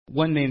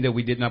One name that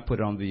we did not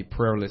put on the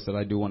prayer list that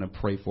I do want to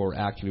pray for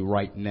actually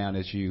right now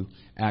as you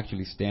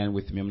actually stand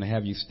with me. I'm going to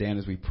have you stand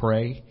as we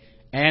pray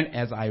and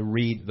as I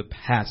read the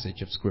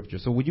passage of Scripture.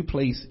 So would you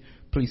please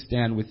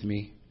stand with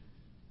me?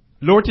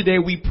 Lord, today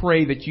we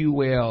pray that you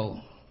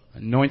will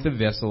anoint the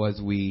vessel as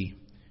we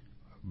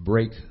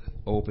break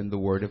open the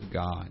Word of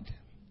God.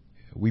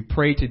 We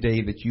pray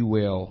today that you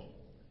will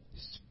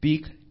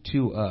speak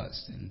to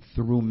us and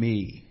through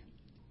me.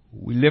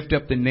 We lift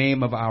up the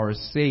name of our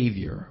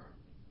Savior,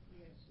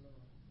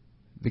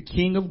 the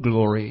King of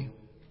glory,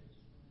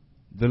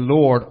 the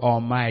Lord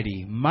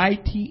Almighty,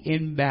 mighty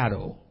in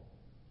battle.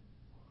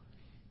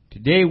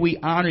 Today we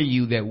honor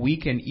you that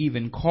we can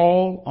even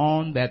call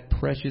on that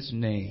precious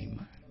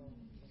name.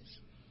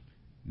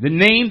 The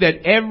name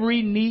that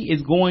every knee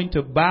is going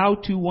to bow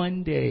to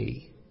one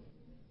day.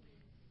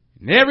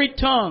 And every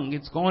tongue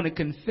is going to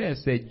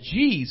confess that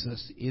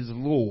Jesus is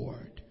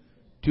Lord,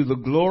 to the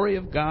glory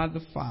of God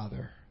the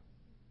Father.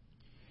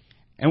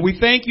 And we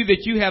thank you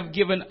that you have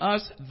given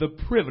us the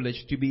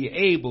privilege to be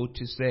able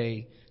to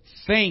say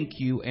thank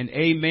you and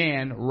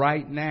amen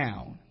right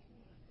now.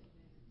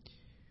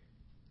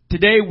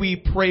 Today we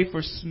pray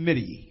for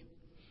Smitty.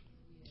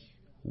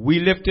 We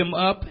lift him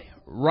up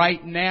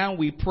right now.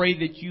 We pray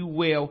that you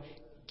will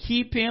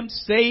keep him,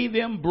 save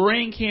him,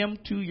 bring him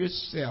to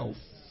yourself.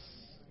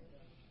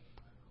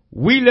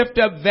 We lift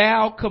up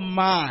Val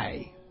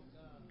Kamai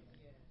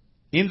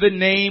in the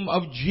name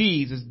of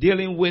Jesus,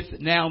 dealing with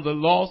now the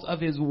loss of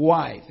his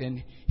wife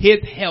and his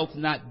health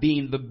not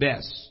being the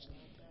best.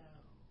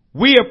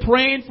 We are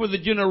praying for the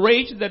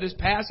generation that is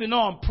passing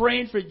on,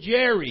 praying for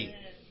Jerry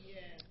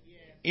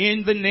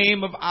in the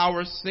name of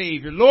our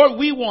Savior. Lord,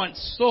 we want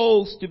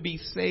souls to be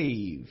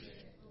saved,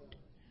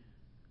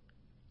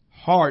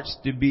 hearts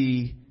to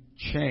be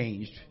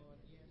changed.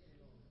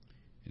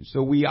 And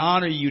so we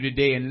honor you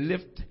today and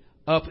lift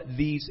up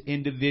these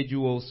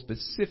individuals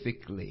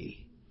specifically.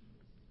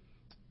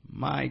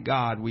 My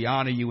God, we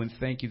honor you and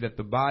thank you that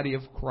the body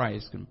of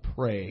Christ can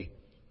pray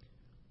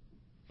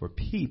for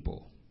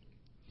people.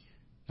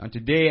 Now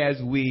today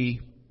as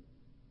we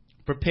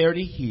prepare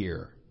to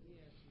hear,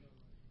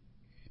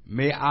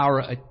 may our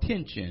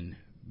attention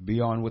be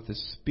on what the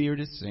Spirit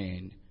is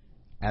saying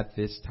at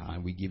this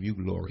time. We give you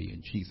glory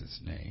in Jesus'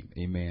 name.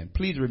 Amen.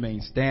 Please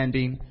remain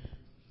standing.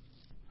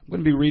 I'm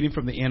going to be reading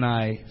from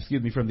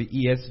the from the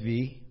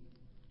ESV,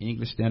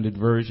 English Standard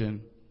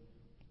Version.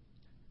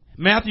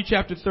 Matthew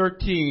chapter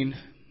 13,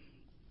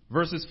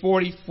 verses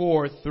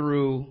 44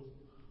 through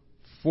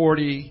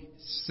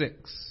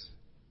 46.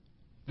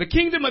 The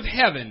kingdom of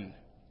heaven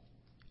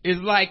is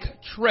like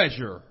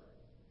treasure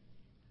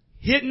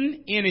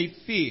hidden in a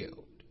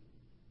field,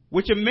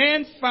 which a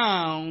man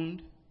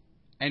found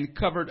and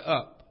covered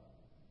up.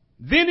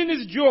 Then in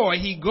his joy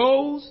he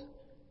goes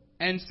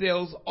and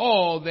sells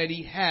all that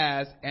he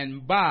has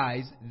and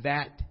buys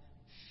that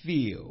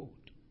field.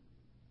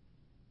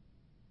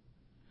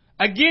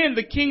 Again,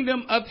 the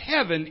kingdom of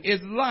heaven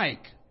is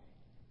like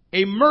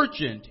a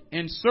merchant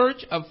in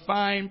search of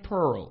fine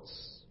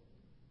pearls.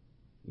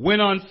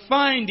 When on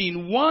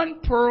finding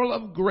one pearl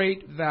of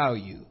great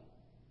value,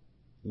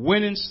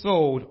 went and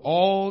sold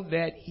all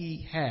that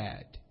he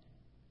had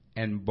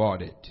and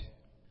bought it.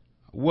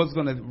 I was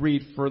going to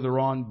read further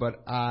on,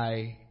 but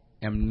I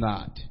am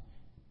not.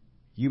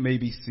 You may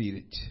be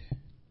seated.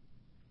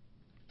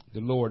 The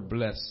Lord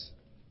bless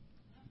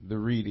the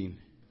reading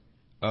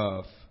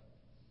of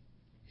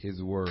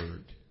His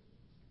word.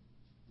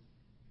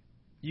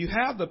 You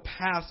have the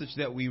passage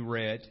that we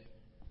read.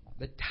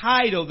 The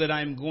title that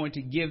I'm going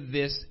to give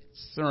this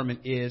sermon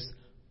is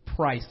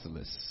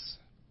Priceless.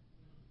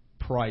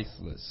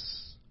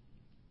 Priceless.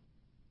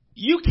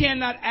 You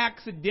cannot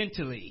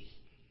accidentally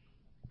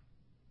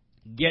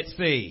get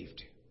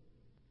saved.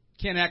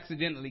 Can't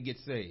accidentally get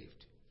saved.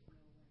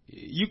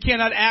 You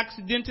cannot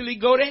accidentally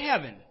go to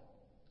heaven.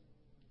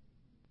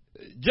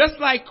 Just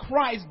like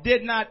Christ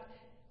did not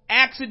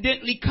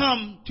accidentally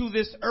come to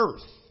this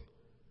earth.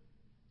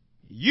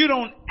 You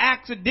don't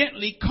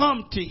accidentally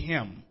come to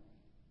him.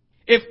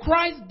 If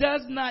Christ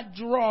does not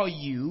draw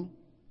you,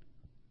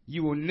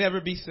 you will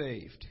never be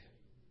saved.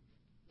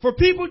 For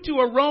people to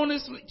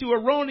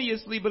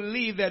erroneously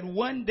believe that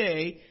one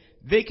day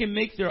they can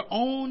make their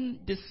own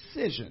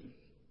decision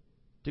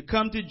to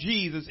come to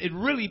Jesus, it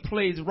really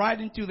plays right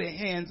into the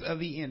hands of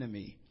the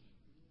enemy.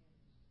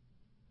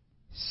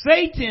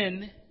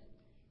 Satan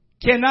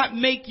cannot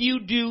make you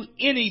do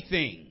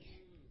anything.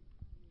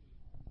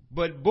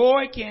 But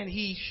boy, can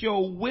he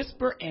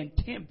whisper and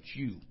tempt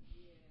you.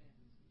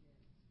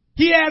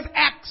 He has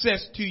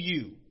access to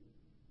you.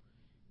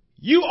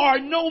 You are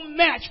no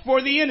match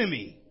for the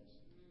enemy.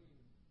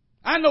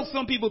 I know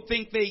some people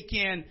think they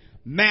can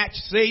match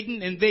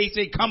Satan and they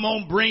say, come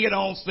on, bring it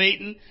on,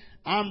 Satan.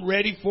 I'm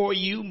ready for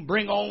you.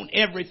 Bring on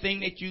everything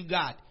that you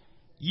got.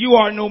 You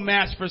are no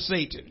match for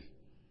Satan.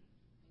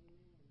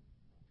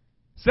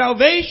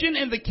 Salvation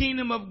in the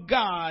kingdom of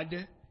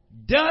God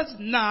does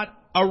not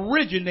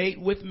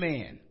originate with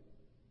man.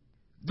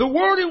 The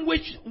world in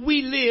which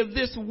we live,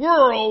 this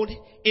world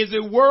is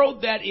a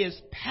world that is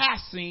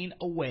passing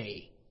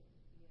away.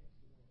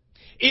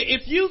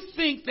 If you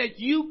think that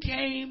you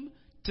came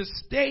to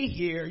stay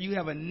here, you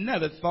have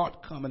another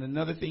thought coming,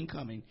 another thing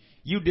coming.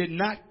 You did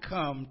not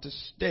come to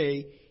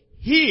stay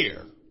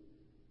here.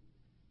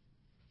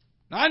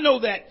 Now, I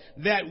know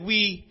that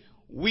we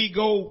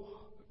go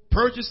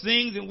purchase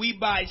things and we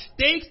buy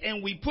stakes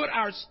and we put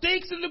our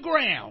stakes in the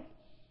ground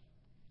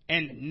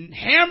and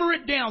hammer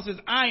it down, says,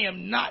 I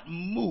am not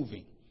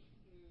moving.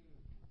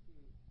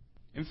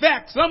 In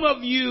fact, some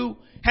of you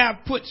have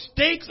put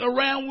stakes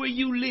around where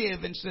you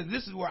live and said,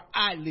 this is where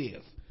I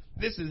live.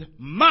 This is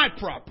my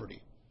property.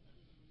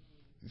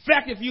 In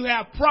fact, if you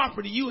have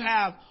property, you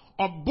have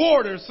a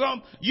border,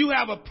 you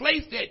have a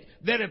place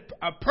that if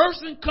a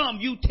person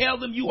comes, you tell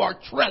them you are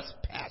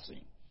trespassing.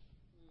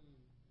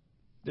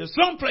 There's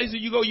some places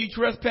you go, you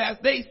trespass,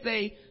 they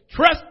say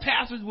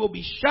trespassers will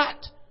be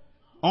shot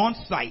on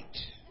sight.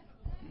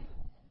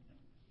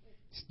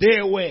 Stay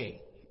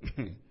away.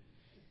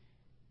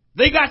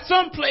 They got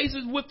some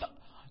places with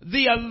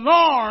the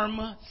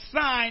alarm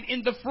sign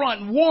in the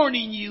front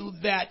warning you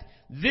that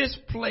this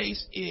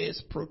place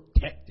is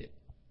protected.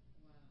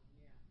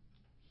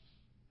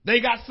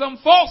 They got some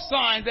false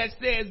signs that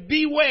says,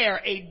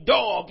 beware, a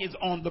dog is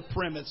on the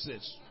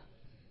premises.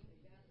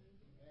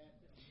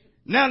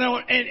 Now,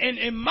 and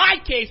in my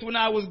case, when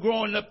I was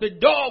growing up, the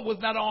dog was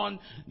not on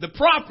the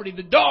property.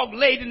 The dog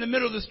laid in the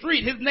middle of the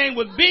street. His name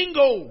was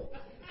Bingo.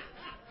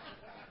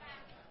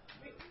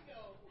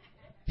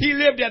 He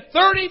lived at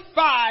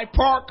 35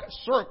 Park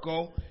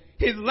Circle.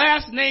 His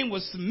last name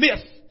was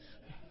Smith.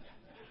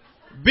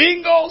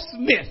 Bingo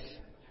Smith.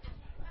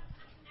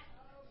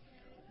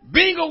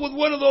 Bingo was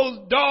one of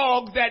those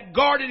dogs that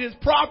guarded his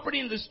property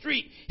in the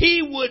street.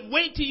 He would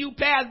wait till you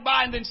passed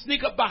by and then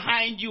sneak up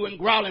behind you and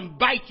growl and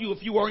bite you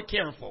if you weren't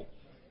careful.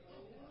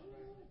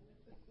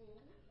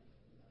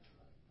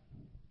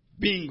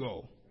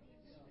 Bingo.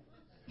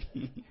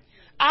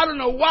 I don't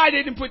know why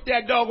they didn't put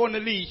that dog on the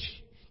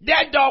leash.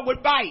 That dog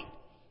would bite.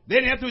 They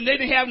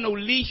didn't have no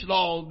leash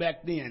laws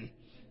back then.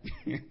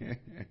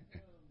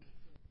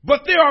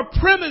 But there are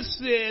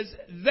premises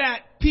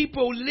that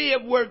people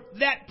live where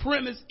that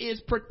premise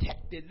is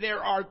protected.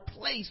 There are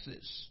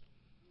places.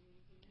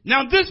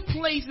 Now, this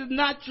place is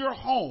not your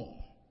home.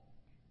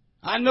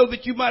 I know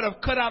that you might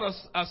have cut out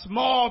a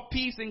small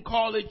piece and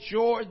call it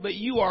yours, but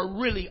you are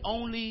really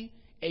only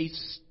a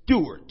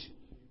steward.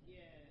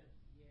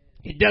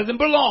 It doesn't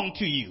belong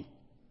to you.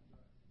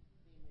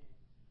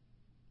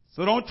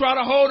 So don't try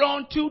to hold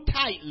on too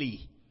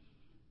tightly.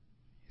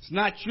 It's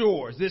not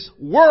yours. This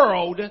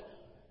world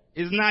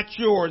is not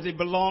yours. It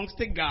belongs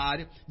to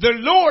God. The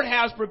Lord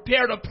has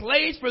prepared a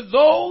place for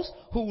those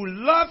who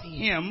love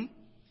Him.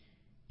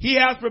 He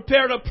has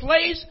prepared a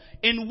place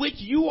in which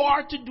you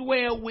are to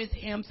dwell with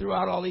Him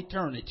throughout all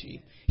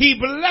eternity. He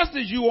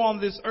blesses you on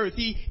this earth.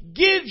 He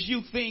gives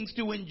you things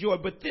to enjoy.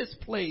 But this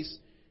place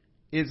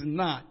is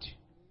not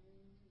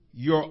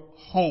your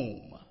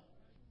home.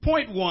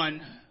 Point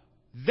one,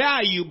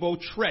 valuable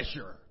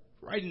treasure.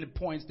 Writing the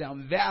points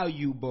down,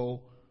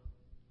 valuable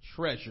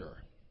treasure.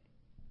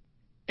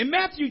 In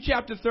Matthew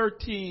chapter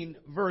 13,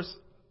 verse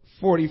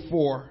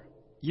 44,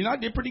 I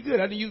did pretty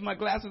good. I didn't use my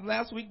glasses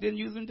last week, didn't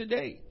use them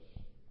today.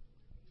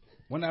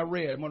 When I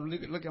read, I'm going to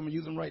look, I'm going to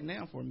use them right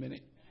now for a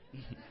minute.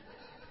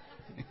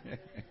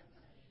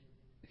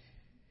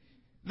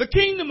 The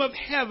kingdom of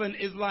heaven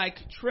is like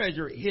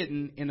treasure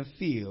hidden in a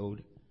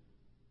field,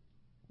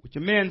 which a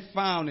man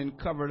found and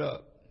covered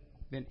up.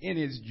 Then in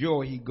his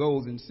joy, he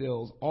goes and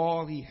sells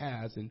all he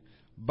has and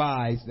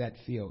buys that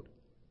field.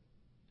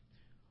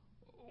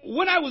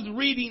 When I was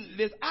reading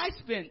this, I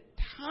spent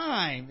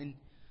time and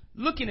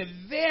looking at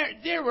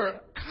there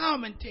were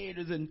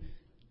commentators and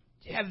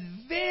have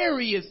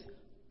various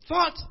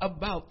thoughts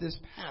about this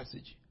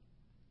passage.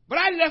 But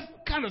I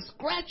left kind of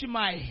scratching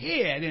my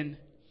head, and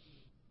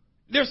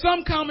there's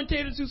some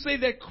commentators who say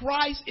that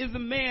Christ is the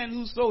man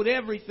who sold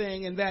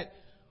everything and that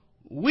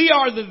we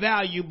are the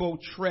valuable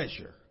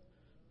treasure.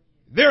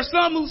 There are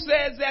some who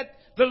says that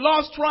the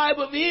lost tribe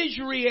of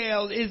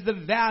Israel is the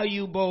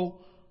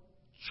valuable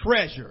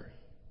treasure.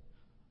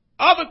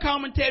 Other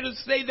commentators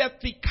say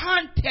that the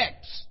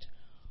context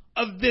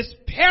of this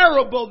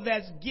parable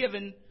that's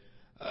given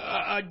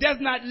does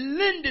not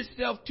lend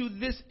itself to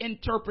this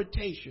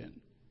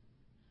interpretation.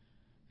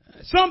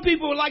 Some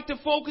people like to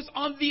focus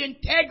on the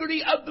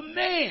integrity of the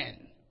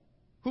man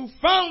who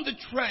found the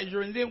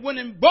treasure and then went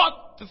and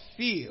bought the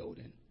field.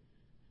 And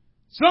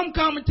some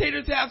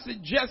commentators have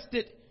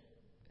suggested,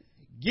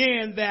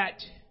 again,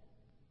 that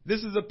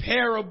this is a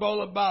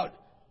parable about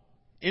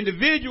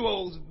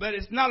individuals, but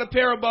it's not a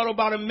parable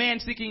about a man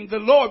seeking the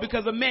Lord,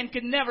 because a man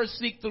can never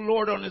seek the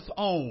Lord on his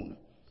own.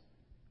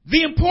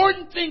 The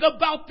important thing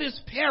about this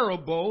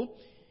parable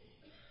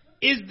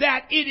is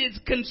that it is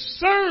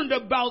concerned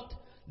about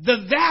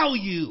the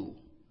value,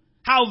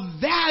 how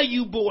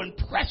valuable and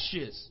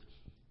precious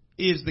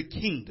is the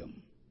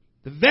kingdom,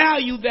 the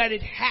value that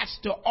it has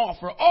to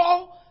offer,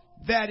 all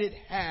that it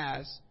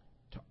has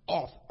to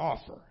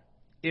offer.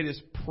 It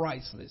is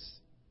priceless.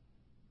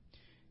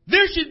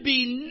 There should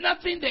be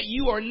nothing that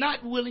you are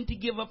not willing to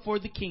give up for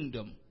the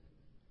kingdom.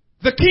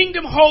 The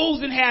kingdom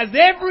holds and has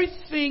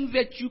everything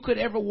that you could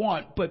ever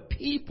want, but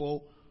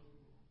people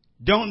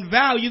don't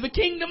value the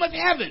kingdom of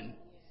heaven.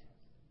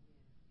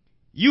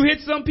 You hit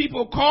some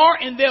people's car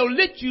and they'll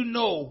let you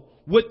know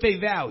what they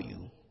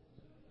value.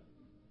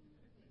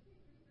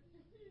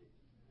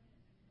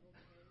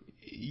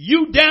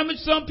 You damage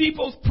some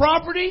people's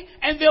property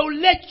and they'll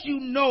let you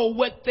know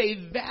what they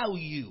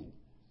value.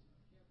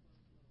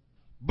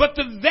 But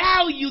the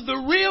value,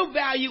 the real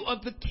value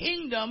of the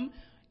kingdom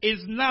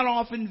is not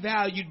often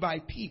valued by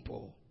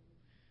people.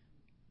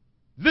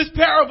 This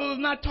parable is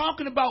not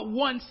talking about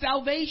one's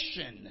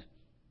salvation.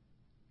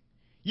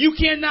 You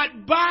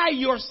cannot buy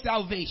your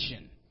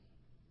salvation.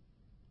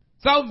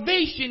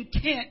 Salvation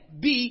can't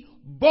be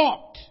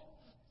bought.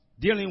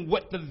 Dealing with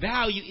what the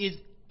value is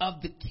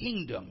of the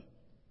kingdom.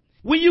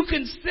 When you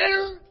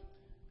consider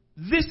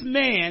this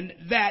man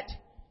that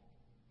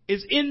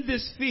is in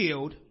this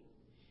field,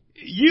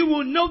 you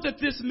will note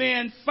that this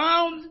man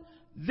found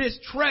this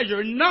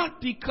treasure not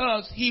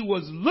because he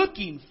was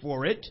looking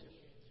for it,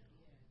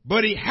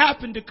 but he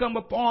happened to come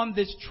upon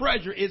this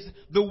treasure. Is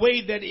the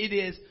way that it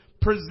is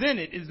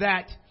presented is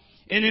that,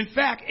 and in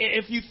fact,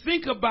 if you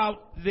think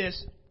about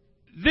this,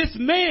 this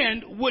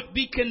man would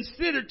be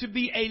considered to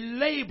be a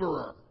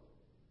laborer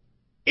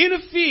in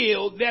a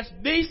field that's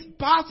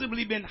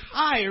possibly been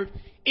hired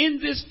in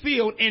this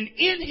field, and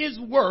in his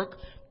work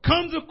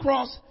comes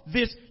across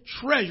this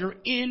treasure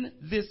in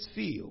this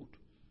field.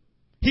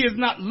 He is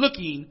not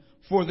looking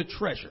for the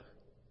treasure.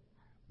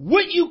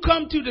 What you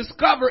come to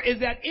discover is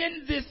that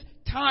in this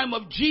time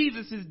of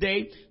Jesus'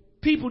 day,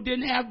 people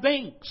didn't have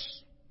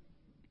banks.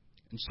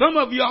 And some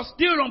of y'all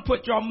still don't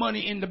put your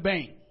money in the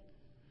bank.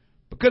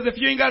 Because if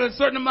you ain't got a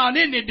certain amount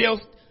in there,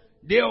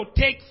 they'll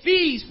take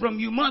fees from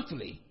you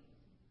monthly.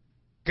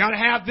 Got to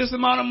have this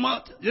amount a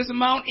month, this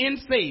amount in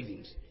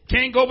savings.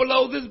 Can't go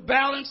below this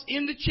balance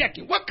in the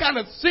checking. What kind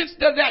of sense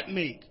does that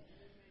make?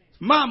 It's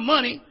my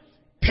money,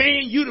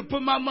 paying you to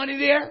put my money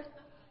there.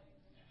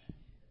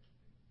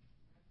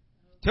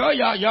 Tell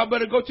y'all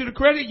better go to the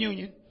credit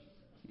union.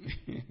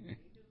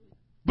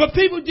 But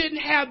people didn't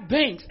have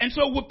banks. And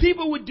so what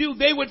people would do,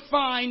 they would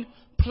find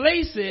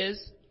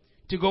places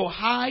to go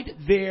hide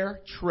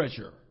their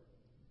treasure.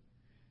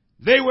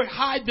 They would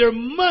hide their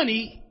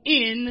money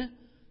in,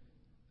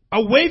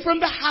 away from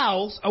the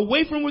house,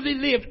 away from where they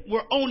lived,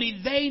 where only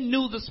they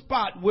knew the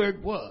spot where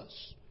it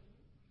was.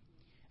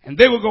 And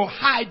they would go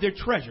hide their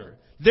treasure,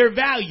 their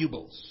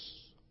valuables.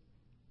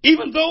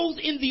 Even those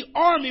in the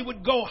army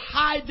would go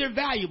hide their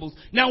valuables.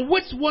 Now,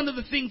 what's one of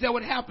the things that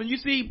would happen? You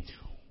see,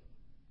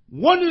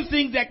 one of the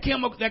things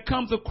that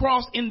comes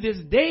across in this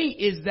day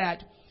is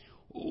that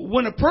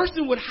when a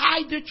person would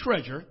hide their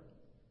treasure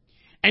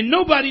and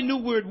nobody knew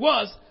where it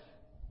was,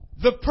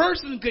 the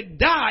person could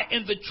die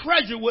and the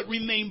treasure would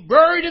remain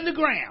buried in the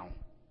ground.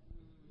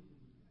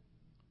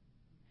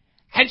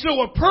 And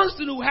so a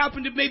person who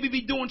happened to maybe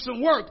be doing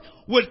some work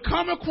would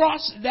come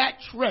across that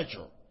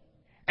treasure.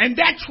 And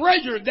that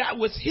treasure that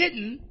was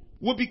hidden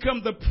would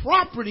become the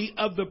property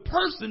of the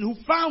person who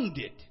found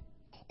it.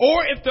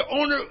 Or if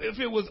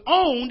it was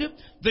owned,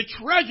 the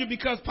treasure,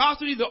 because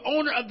possibly the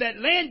owner of that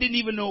land didn't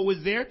even know it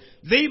was there,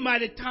 they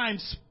might at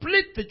times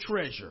split the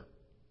treasure.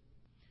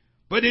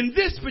 But in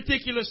this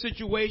particular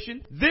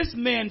situation, this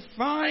man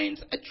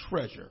finds a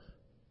treasure.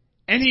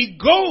 And he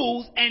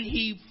goes and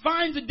he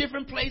finds a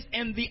different place,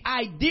 and the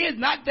idea is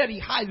not that he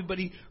hides it, but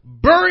he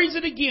buries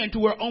it again to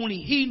where only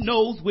he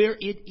knows where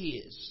it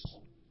is.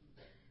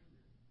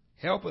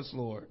 Help us,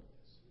 Lord.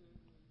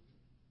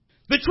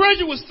 The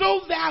treasure was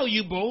so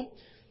valuable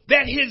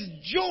that his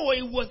joy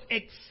was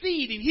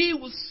exceeding. He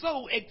was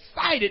so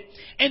excited.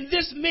 And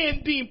this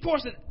man being poor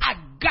said,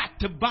 I've got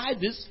to buy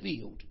this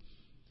field.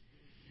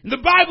 And the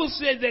Bible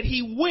says that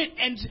he went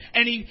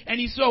and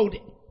he sold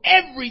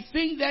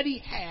everything that he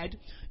had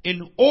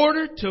in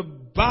order to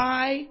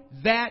buy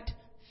that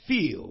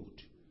field.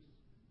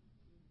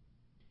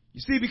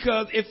 You see,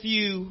 because if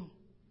you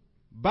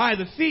buy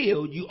the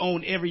field, you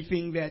own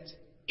everything that's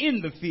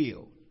in the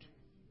field.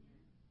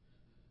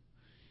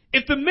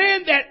 If the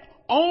man that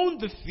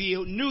owned the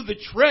field knew the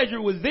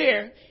treasure was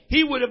there,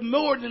 he would have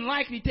more than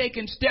likely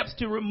taken steps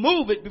to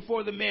remove it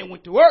before the man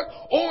went to work,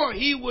 or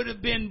he would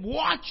have been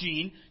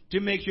watching to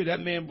make sure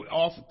that man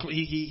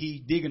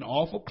he's digging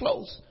awful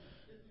close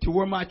to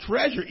where my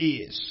treasure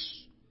is.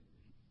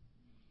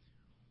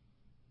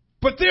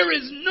 But there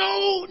is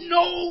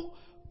no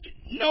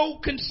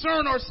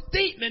concern or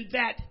statement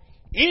that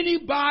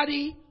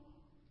anybody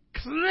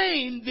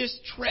claimed this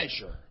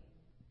treasure.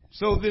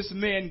 So this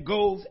man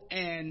goes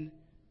and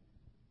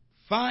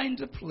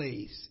finds a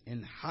place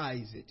and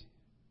hides it.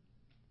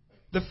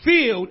 The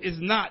field is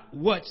not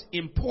what's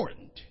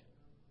important.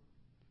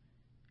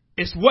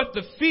 It's what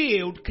the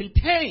field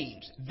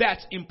contains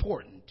that's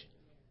important.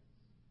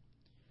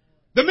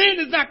 The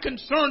man is not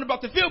concerned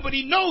about the field, but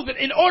he knows that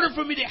in order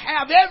for me to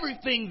have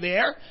everything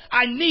there,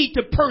 I need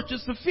to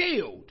purchase the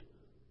field.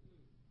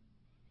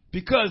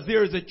 Because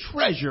there is a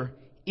treasure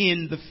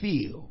in the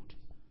field.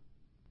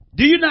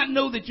 Do you not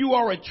know that you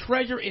are a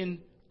treasure in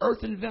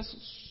earthen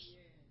vessels?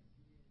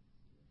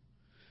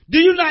 Do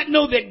you not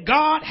know that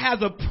God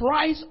has a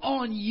price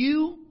on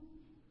you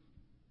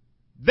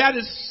that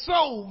is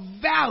so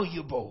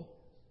valuable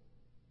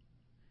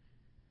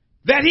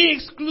that he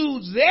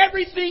excludes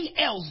everything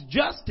else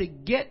just to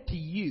get to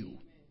you?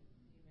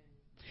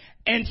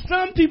 And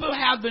some people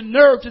have the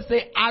nerve to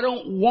say, I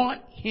don't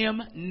want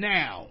him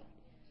now.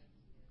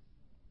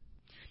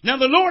 Now,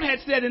 the Lord had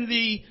said in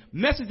the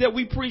message that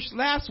we preached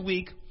last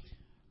week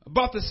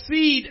about the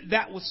seed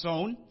that was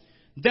sown,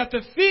 that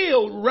the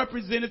field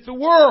represented the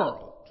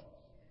world.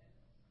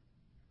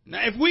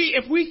 Now,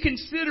 if we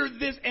consider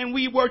this and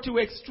we were to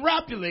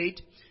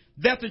extrapolate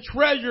that the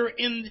treasure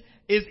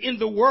is in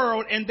the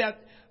world, and that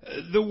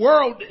the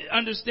world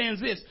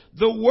understands this,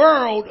 the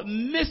world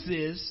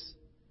misses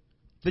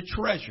the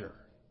treasure.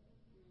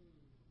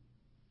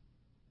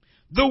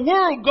 The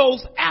world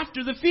goes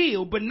after the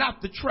field, but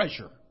not the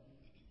treasure.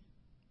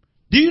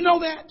 Do you know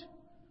that?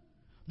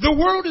 The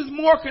world is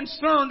more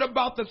concerned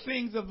about the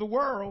things of the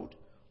world,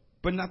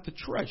 but not the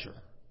treasure.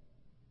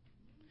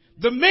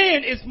 The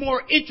man is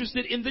more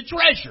interested in the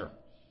treasure.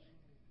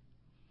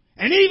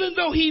 And even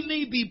though he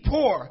may be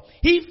poor,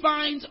 he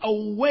finds a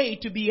way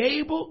to be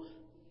able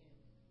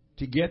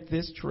to get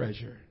this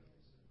treasure.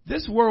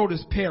 This world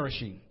is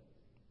perishing.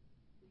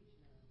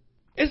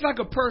 It's like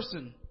a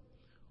person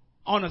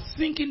on a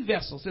sinking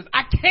vessel says,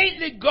 I can't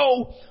let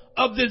go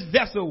of this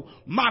vessel.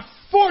 My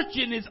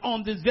fortune is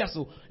on this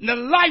vessel. And the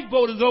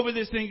lifeboat is over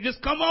this thing.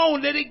 Just come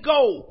on, let it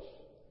go.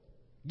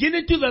 Get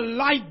into the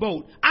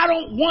lifeboat. I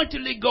don't want to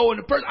let go of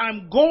the person.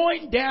 I'm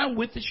going down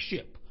with the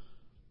ship.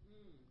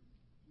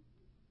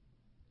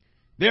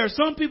 There are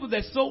some people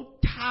that's so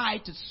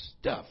tied to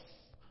stuff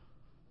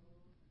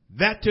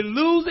that to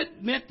lose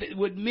it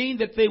would mean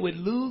that they would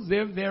lose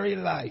their very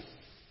life.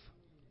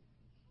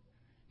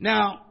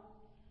 Now,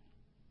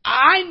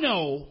 I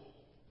know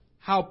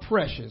how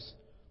precious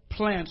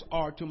plants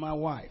are to my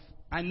wife.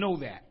 I know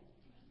that.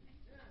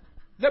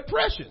 They're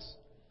precious.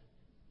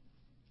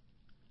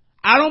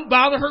 I don't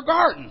bother her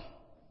garden.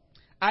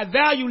 I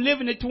value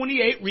living at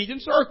 28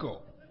 Regent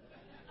Circle.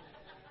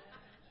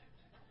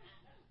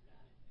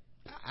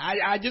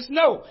 I just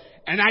know.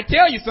 And I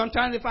tell you,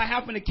 sometimes if I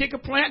happen to kick a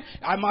plant,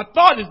 my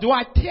thought is, do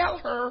I tell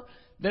her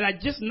that I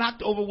just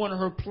knocked over one of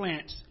her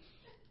plants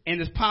and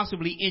is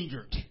possibly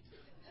injured?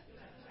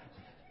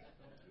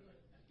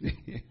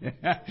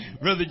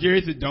 Brother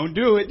Jerry said, don't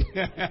do it.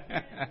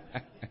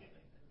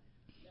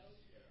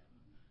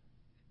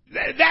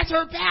 That's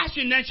her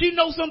passion. And she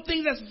knows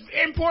something that's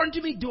important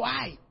to me. Do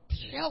I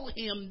tell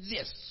him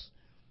this?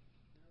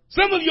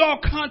 Some of y'all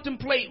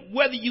contemplate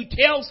whether you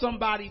tell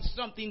somebody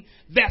something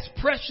that's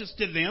precious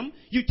to them.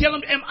 You tell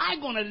them, am I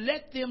going to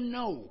let them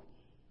know?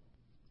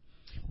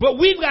 But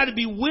we've got to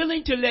be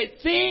willing to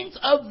let things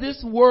of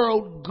this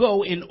world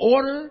go in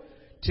order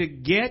to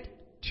get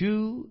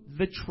to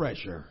the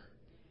treasure.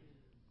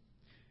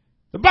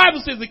 The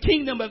Bible says the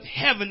kingdom of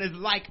heaven is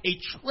like a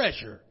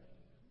treasure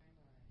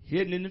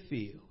hidden in the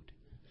field.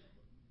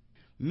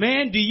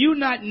 Man, do you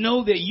not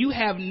know that you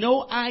have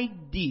no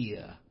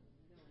idea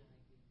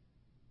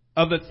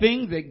of the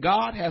things that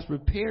God has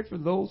prepared for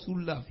those who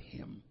love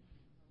him?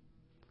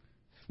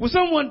 Will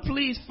someone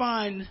please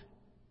find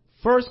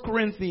 1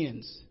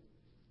 Corinthians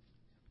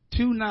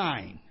 2:9.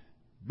 I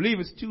believe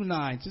it's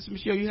 2:9. Sister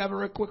Michelle, you have it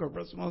real quick. Or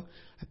Brother Small,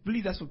 I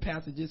believe that's what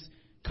passage just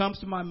comes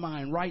to my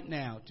mind right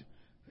now.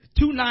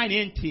 2:9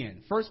 and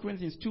 10. 1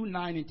 Corinthians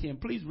 2:9 and 10.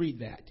 Please read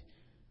that.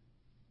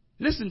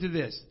 Listen to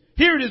this.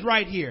 Here it is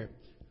right here.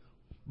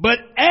 But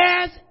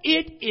as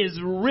it is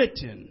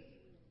written,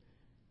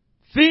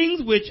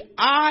 things which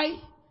I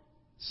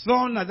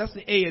saw not. That's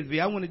the ASV.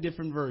 I want a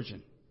different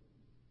version.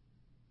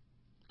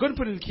 Go ahead and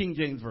put it in the King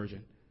James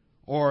Version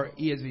or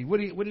ESV.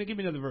 Wouldn't it give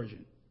me another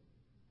version?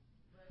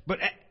 But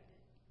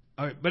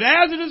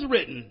as it is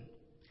written,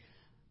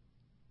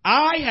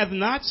 I have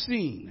not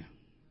seen,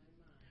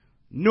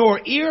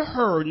 nor ear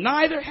heard,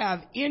 neither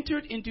have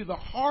entered into the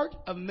heart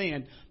of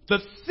man the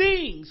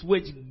things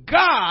which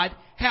God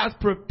has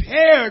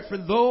prepared for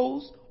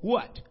those,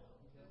 what?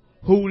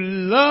 Who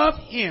love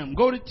him.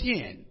 Go to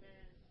 10.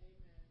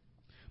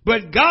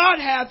 But God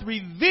hath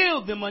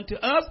revealed them unto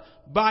us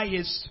by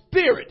his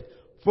Spirit.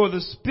 For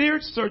the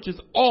Spirit searches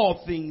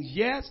all things,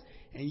 yes,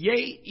 and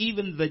yea,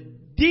 even the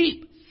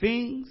deep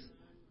things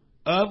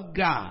of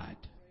God.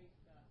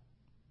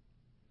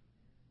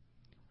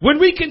 When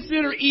we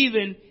consider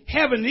even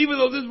heaven, even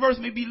though this verse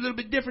may be a little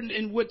bit different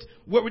in what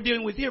we're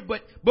dealing with here,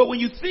 but when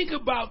you think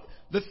about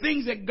the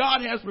things that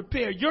God has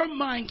prepared, your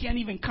mind can't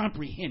even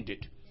comprehend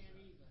it.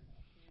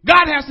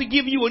 God has to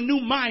give you a new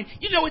mind.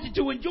 You know what,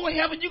 to enjoy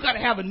heaven, you got to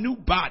have a new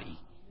body.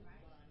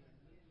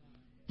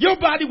 Your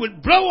body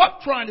would blow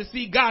up trying to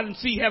see God and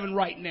see heaven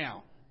right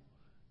now.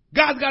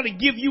 God's got to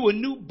give you a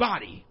new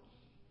body.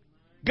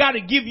 Got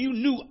to give you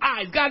new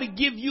eyes. Got to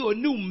give you a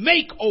new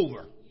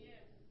makeover.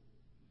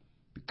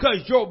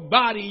 Because your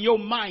body and your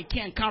mind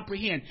can't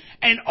comprehend.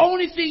 And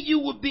only thing you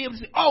would be able to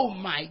say, oh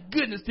my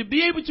goodness, to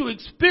be able to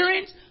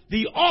experience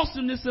the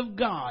awesomeness of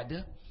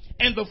God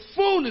and the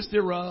fullness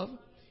thereof,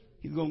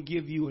 he's going to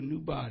give you a new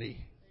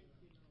body.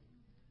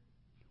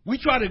 We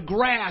try to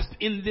grasp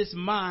in this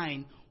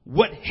mind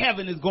what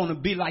heaven is going to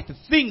be like, the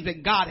things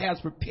that God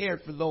has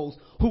prepared for those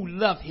who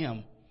love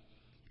him.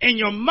 And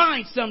your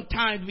mind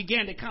sometimes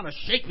began to kind of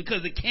shake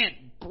because it can't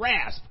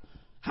grasp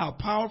how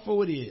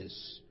powerful it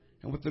is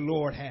and what the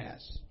Lord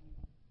has.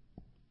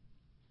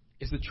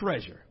 It's a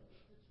treasure.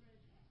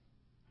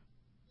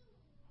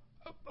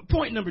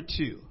 Point number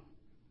 2,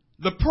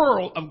 the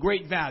pearl of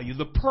great value.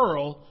 The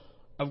pearl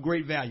of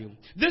great value.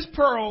 This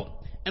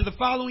pearl and the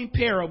following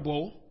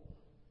parable,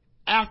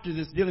 after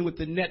this, dealing with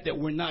the net that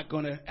we're not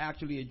going to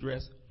actually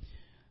address,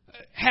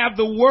 have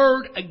the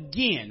word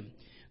again.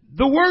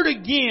 The word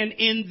again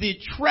in the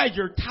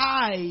treasure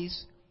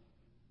ties,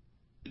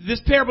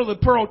 this parable of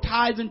the pearl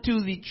ties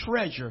into the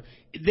treasure.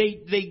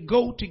 They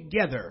go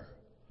together.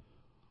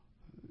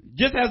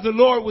 Just as the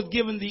Lord was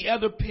given the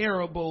other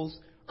parables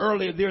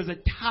earlier, there's a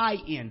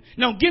tie-in.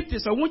 Now get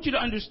this, I want you to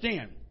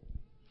understand.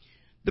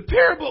 The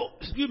parable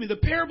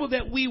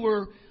that we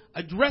were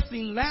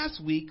addressing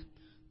last week,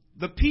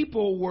 the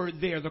people were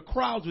there, the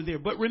crowds were there.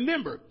 But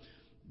remember,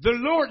 the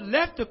Lord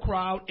left the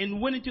crowd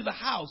and went into the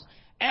house.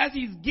 As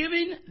he's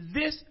giving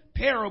this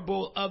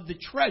parable of the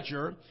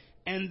treasure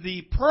and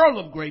the pearl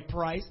of great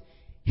price,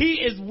 he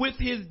is with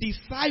his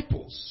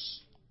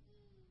disciples.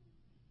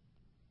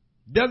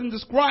 Doesn't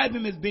describe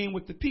him as being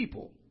with the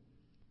people.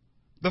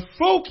 The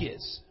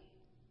focus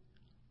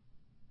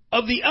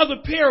of the other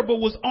parable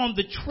was on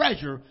the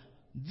treasure.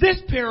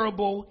 This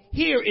parable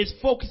here is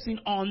focusing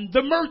on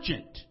the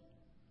merchant,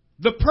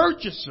 the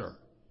purchaser.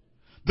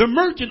 The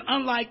merchant,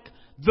 unlike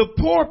the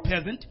poor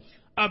peasant,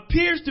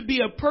 appears to be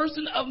a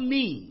person of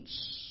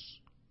means.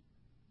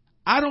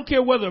 I don't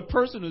care whether a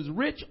person is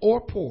rich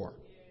or poor.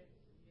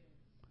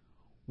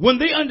 When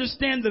they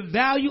understand the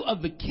value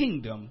of the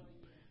kingdom,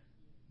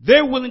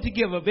 they're willing to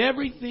give up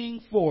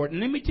everything for it.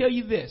 And let me tell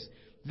you this,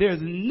 there's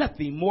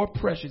nothing more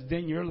precious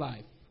than your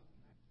life.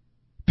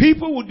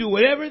 People will do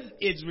whatever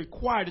is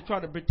required to try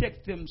to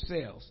protect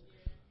themselves.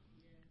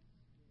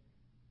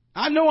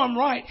 I know I'm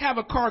right. Have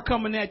a car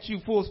coming at you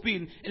full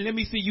speed and let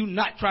me see you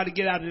not try to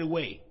get out of the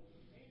way.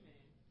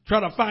 Try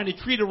to find a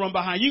tree to run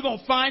behind. You're going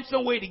to find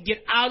some way to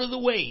get out of the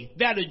way.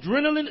 That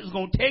adrenaline is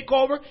going to take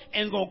over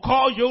and it's going to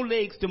cause your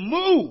legs to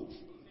move.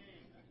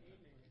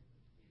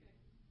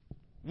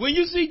 When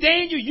you see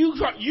danger, you're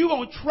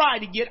going to try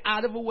to get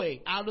out of the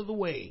way.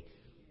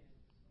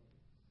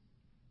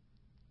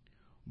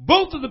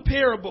 Both of the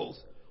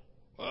parables,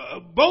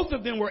 both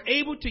of them were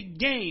able to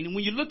gain, and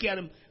when you look at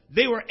them,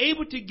 they were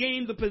able to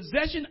gain the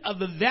possession of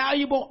the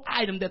valuable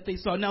item that they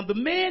saw. Now, the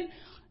man,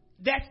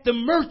 that's the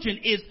merchant,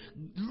 is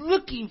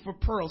looking for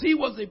pearls. He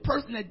was a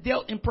person that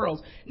dealt in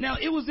pearls. Now,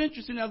 it was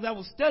interesting as I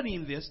was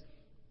studying this.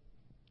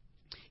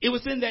 It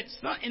was in that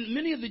in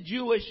many of the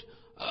Jewish,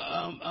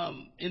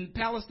 in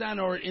Palestine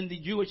or in the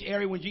Jewish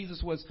area when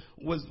Jesus was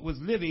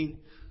living,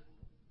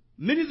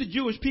 many of the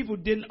Jewish people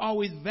didn't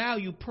always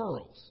value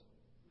pearls.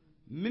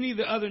 Many of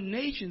the other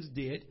nations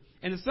did,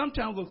 and it's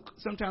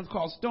sometimes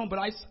called stone, but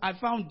I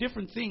found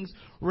different things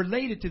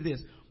related to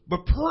this.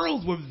 But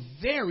pearls were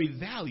very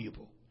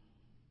valuable.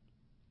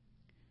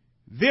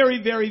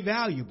 Very, very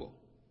valuable.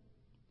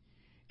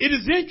 It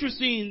is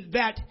interesting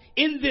that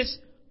in this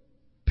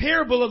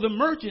parable of the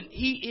merchant,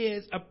 he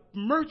is a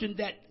merchant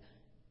that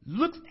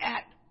looks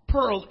at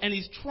pearls and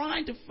he's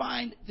trying to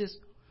find this.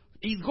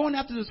 He's going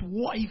after this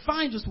one. He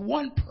finds this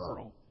one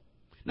pearl.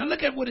 Now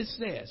look at what it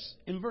says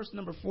in verse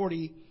number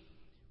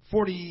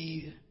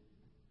 46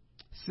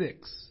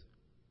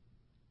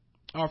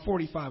 or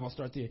 45. I'll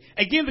start there.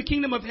 Again, the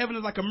kingdom of heaven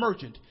is like a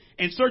merchant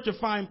in search of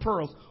fine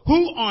pearls,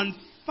 who on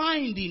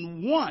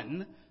finding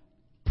one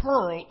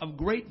pearl of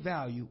great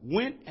value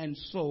went and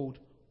sold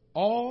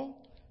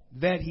all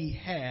that he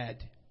had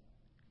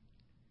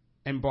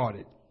and bought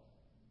it.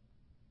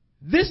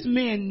 This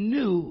man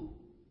knew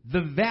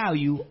the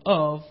value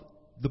of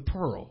the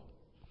pearl.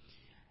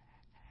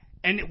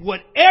 And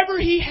whatever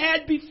he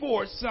had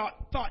before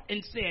thought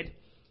and said,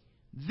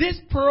 this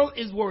pearl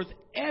is worth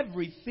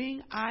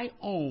everything I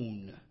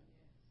own,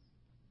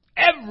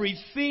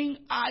 everything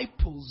I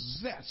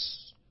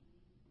possess.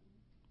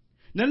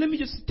 Now let me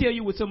just tell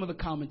you what some of the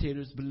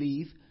commentators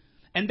believe,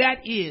 and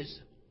that is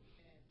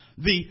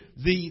the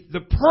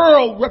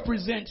pearl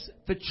represents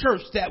the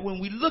church. That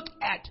when we look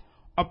at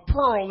a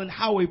pearl and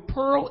how a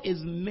pearl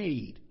is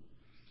made,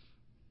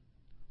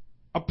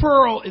 a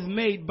pearl is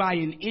made by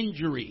an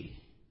injury.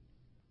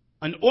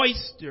 An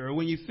oyster,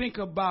 when you think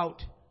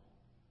about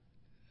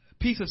a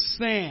piece of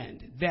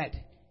sand that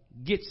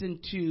gets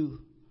into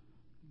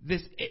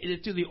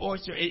the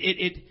oyster,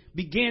 it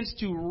begins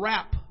to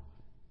wrap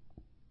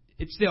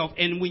itself.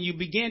 And when you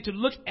begin to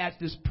look at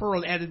this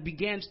pearl as it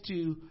begins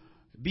to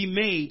be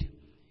made,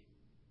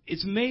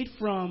 it's made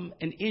from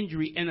an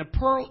injury. And a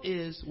pearl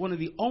is one of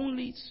the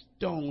only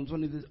stones,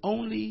 one of the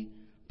only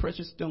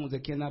precious stones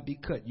that cannot be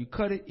cut. You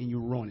cut it and you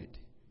ruin it.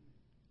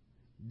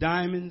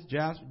 Diamonds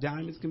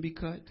can be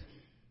cut.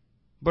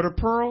 But a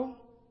pearl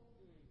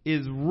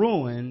is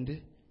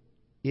ruined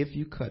if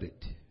you cut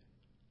it.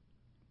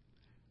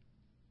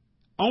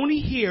 Only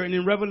here and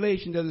in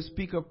Revelation does it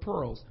speak of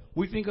pearls.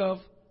 We think of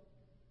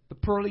the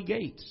pearly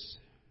gates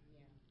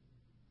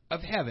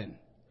of heaven.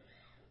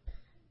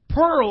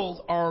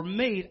 Pearls are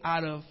made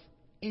out of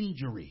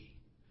injury.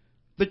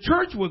 The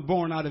church was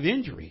born out of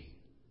injury.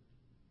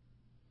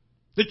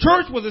 The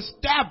church was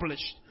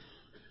established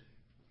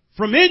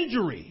from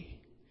injury.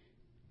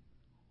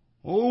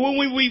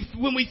 When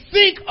we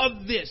think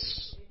of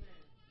this,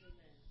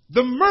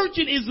 the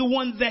merchant is the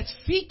one that's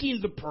seeking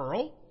the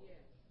pearl.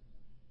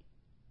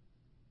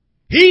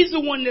 He's the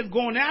one that's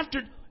going after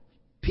it.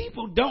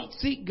 People don't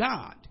seek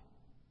God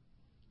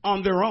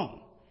on their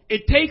own.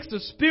 It takes the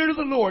Spirit of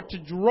the Lord to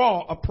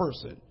draw a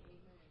person.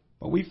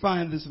 But we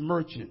find this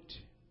merchant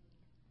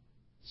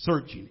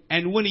searching.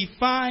 And when he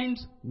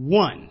finds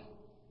one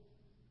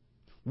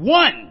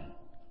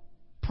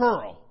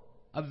pearl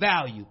of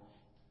value,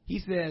 he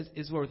says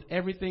it's worth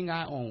everything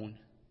I own.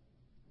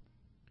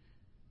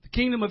 The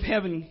kingdom of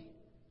heaven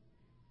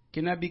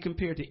cannot be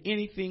compared to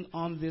anything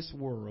on this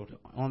world,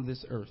 on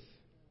this earth.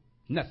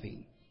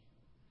 Nothing.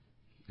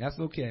 That's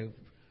okay.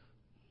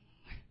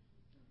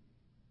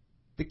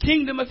 The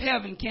kingdom of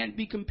heaven can't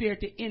be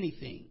compared to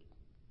anything.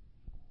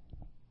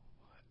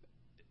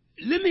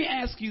 Let me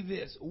ask you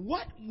this.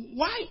 Why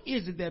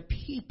is it that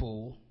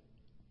people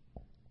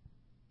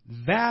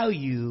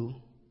value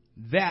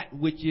that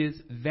which is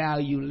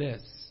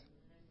valueless?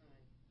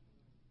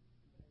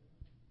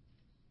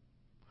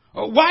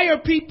 Or why are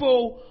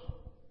people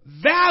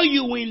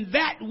valuing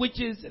that which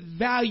is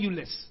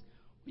valueless?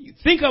 When you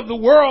think of the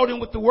world and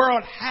what the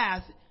world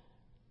has,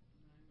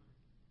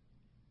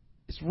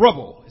 it's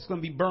rubble. It's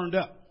going to be burned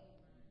up.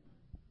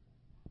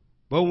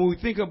 But when we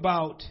think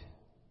about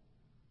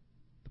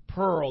the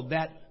pearl,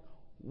 that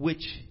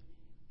which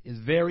is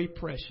very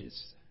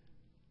precious,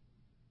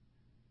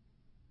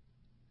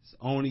 it's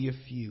only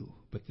a few.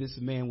 But this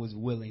man was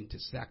willing to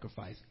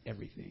sacrifice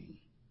everything.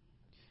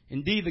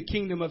 Indeed, the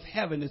kingdom of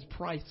heaven is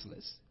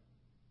priceless.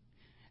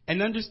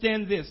 And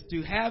understand this,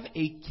 to have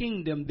a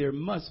kingdom, there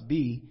must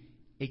be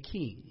a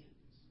king.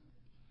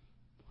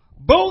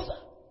 Both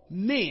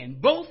men,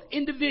 both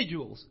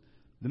individuals,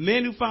 the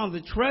man who found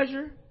the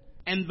treasure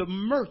and the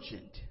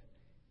merchant,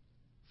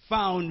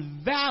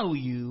 found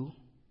value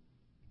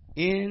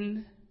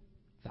in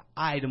the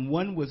item.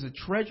 One was a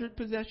treasured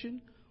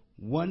possession,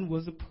 one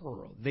was a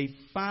pearl. They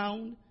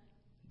found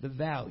the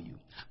value.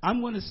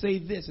 I'm going to say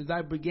this as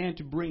I began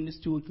to bring this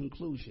to a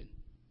conclusion.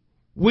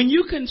 When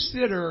you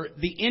consider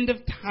the end of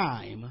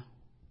time,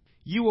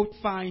 you will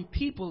find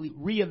people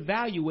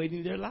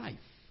reevaluating their life,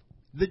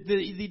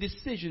 the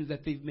decisions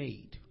that they've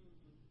made.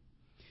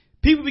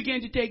 People began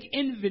to take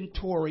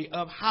inventory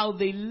of how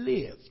they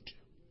lived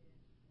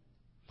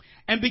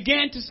and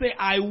began to say,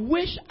 I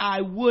wish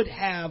I would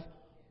have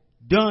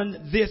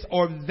done this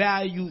or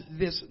valued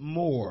this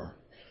more.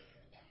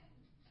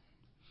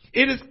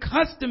 It is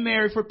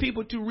customary for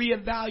people to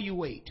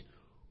reevaluate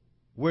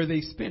where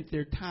they spent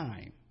their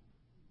time,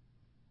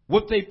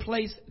 what they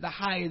placed the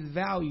highest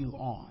value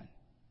on.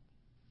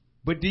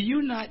 But do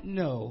you not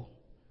know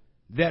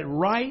that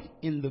right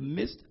in the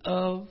midst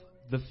of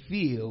the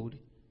field,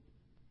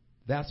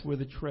 that's where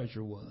the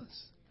treasure was?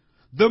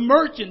 The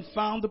merchant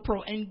found the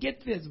pearl. And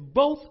get this,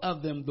 both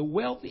of them, the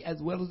wealthy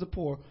as well as the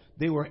poor,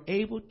 they were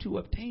able to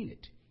obtain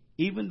it,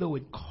 even though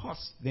it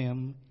cost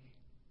them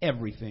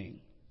everything.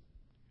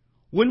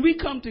 When we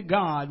come to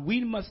God,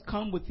 we must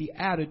come with the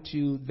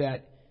attitude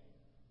that,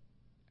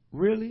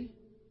 really,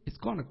 it's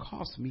going to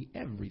cost me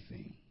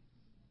everything.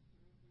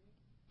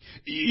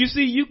 You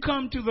see, you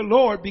come to the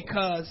Lord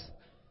because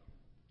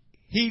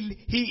He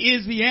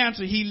is the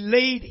answer. He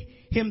laid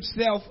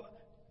Himself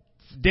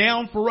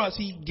down for us.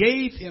 He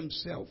gave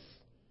Himself.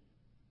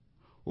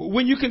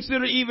 When you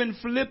consider even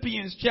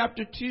Philippians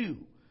chapter 2,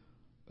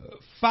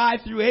 5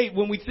 through 8,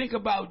 when we think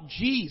about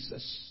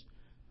Jesus,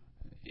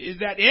 is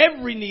that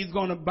every knee is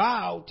going to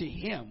bow to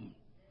Him.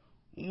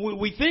 When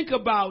we think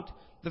about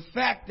the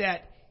fact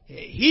that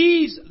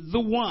He's the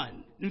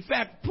one. In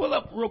fact, pull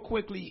up real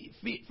quickly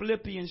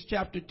Philippians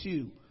chapter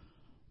 2.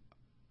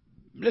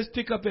 Let's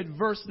pick up at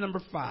verse number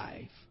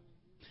 5.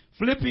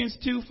 Philippians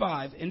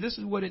 2:5, and this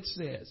is what it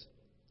says.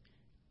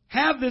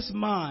 Have this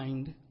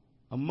mind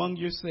among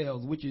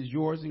yourselves, which is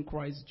yours in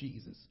Christ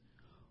Jesus,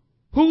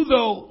 who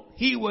though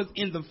He was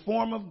in the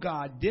form of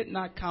God, did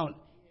not count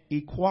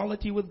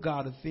equality with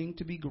God a thing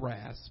to be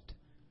grasped,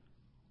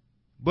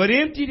 but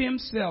emptied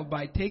Himself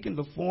by taking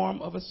the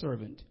form of a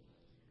servant,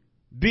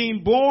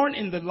 being born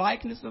in the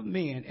likeness of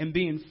men, and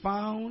being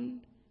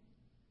found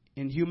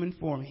in human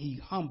form, He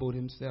humbled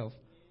Himself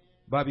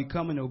by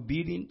becoming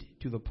obedient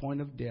to the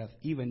point of death,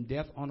 even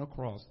death on a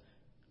cross.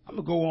 I'm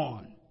going to go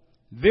on.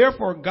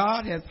 Therefore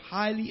God has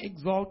highly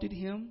exalted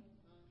Him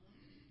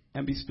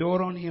and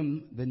bestowed on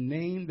Him the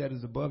name that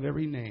is above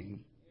every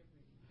name,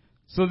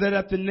 so that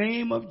at the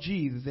name of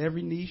Jesus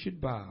every knee should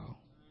bow,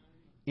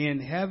 in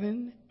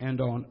heaven and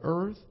on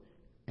earth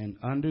and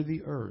under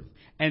the earth,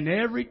 and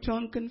every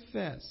tongue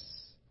confess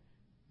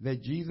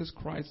that Jesus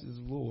Christ is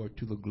Lord,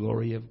 to the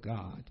glory of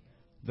God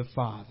the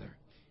Father.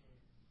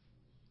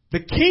 The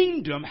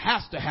kingdom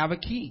has to have a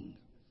king.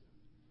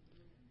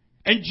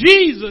 And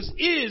Jesus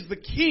is the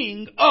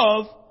King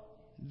of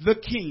the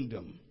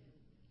kingdom.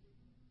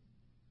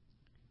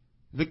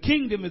 The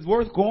kingdom is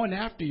worth going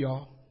after,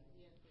 y'all.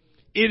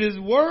 It is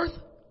worth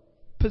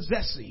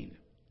possessing.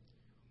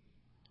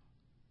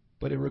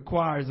 But it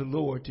requires the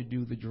Lord to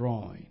do the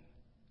drawing.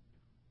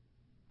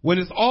 When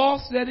it's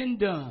all said and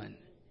done,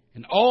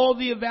 and all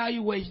the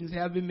evaluations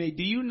have been made,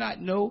 do you not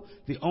know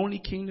the only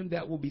kingdom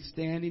that will be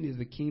standing is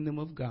the kingdom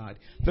of God?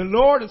 The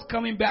Lord is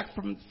coming back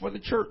for the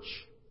church.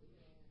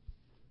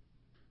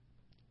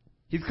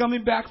 He's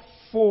coming back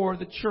for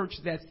the church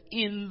that's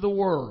in the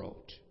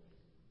world.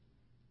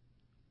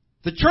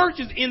 The church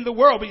is in the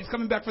world, but he's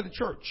coming back for the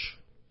church.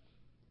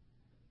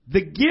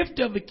 The gift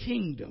of the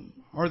kingdom,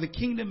 or the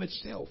kingdom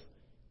itself,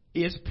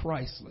 is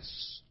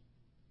priceless.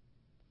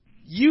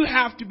 You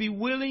have to be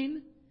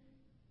willing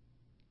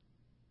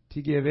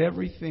to give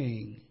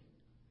everything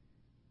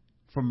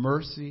for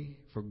mercy,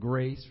 for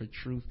grace, for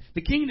truth.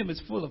 The kingdom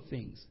is full of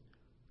things: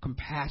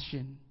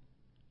 compassion,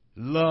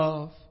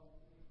 love,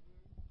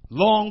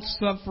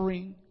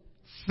 long-suffering,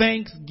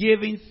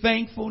 thanksgiving,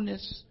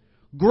 thankfulness,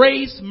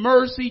 grace,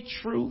 mercy,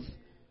 truth.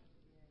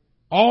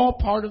 All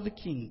part of the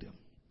kingdom.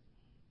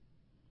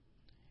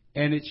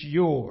 And it's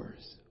yours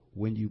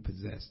when you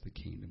possess the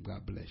kingdom.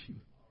 God bless you.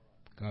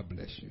 God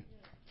bless you.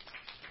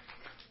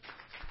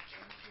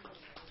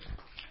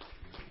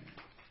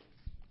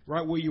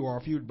 Right where you are,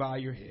 if you would bow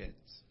your heads.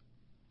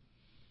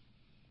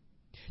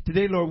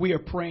 Today, Lord, we are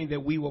praying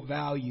that we will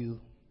value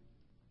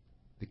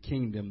the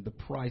kingdom, the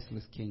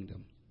priceless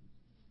kingdom.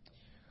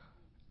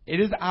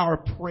 It is our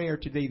prayer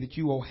today that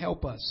you will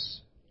help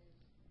us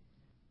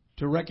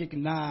to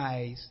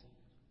recognize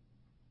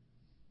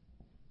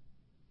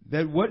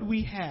that what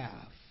we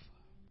have,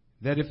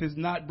 that if it's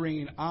not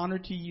bringing honor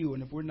to you,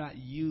 and if we're not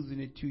using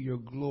it to your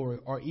glory,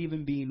 or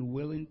even being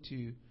willing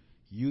to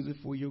use it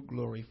for your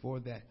glory, for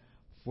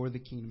the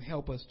kingdom,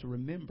 help us to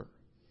remember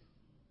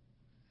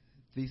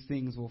these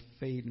things will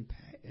fade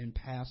and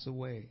pass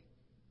away.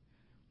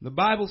 The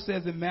Bible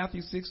says in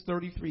Matthew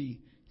 6:33,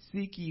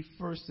 seek ye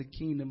first the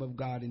kingdom of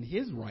God and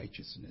his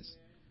righteousness,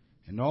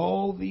 and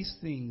all these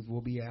things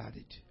will be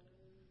added.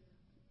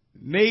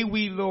 May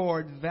we,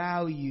 Lord,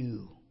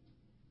 value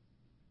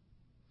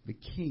the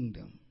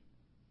kingdom.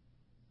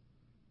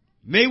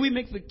 May we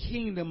make the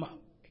kingdom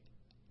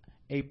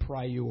a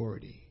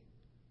priority.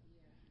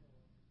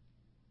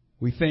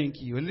 We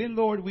thank you. And then,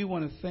 Lord, we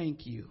want to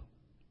thank you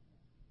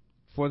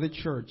for the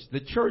church. The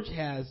church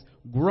has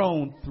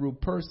grown through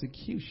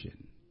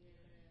persecution,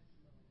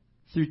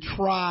 through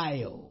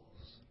trials,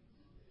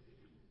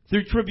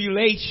 through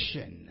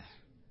tribulation.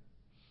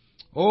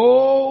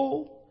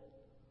 Oh,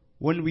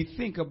 when we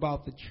think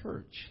about the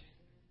church,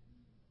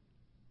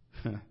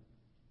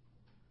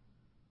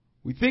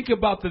 we think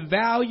about the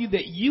value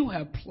that you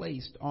have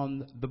placed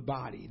on the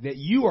body, that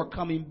you are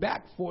coming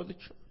back for the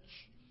church.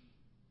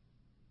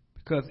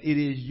 Because it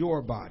is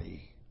your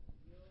body.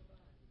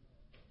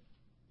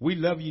 We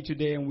love you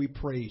today and we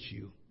praise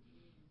you.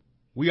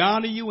 We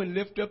honor you and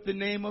lift up the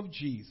name of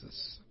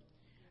Jesus.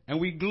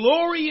 And we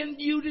glory in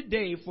you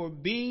today for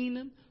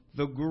being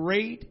the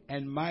great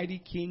and mighty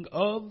King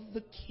of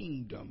the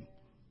kingdom.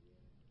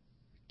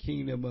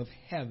 Kingdom of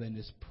heaven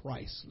is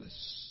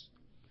priceless.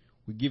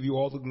 We give you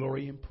all the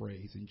glory and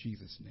praise in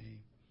Jesus' name.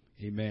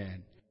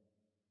 Amen.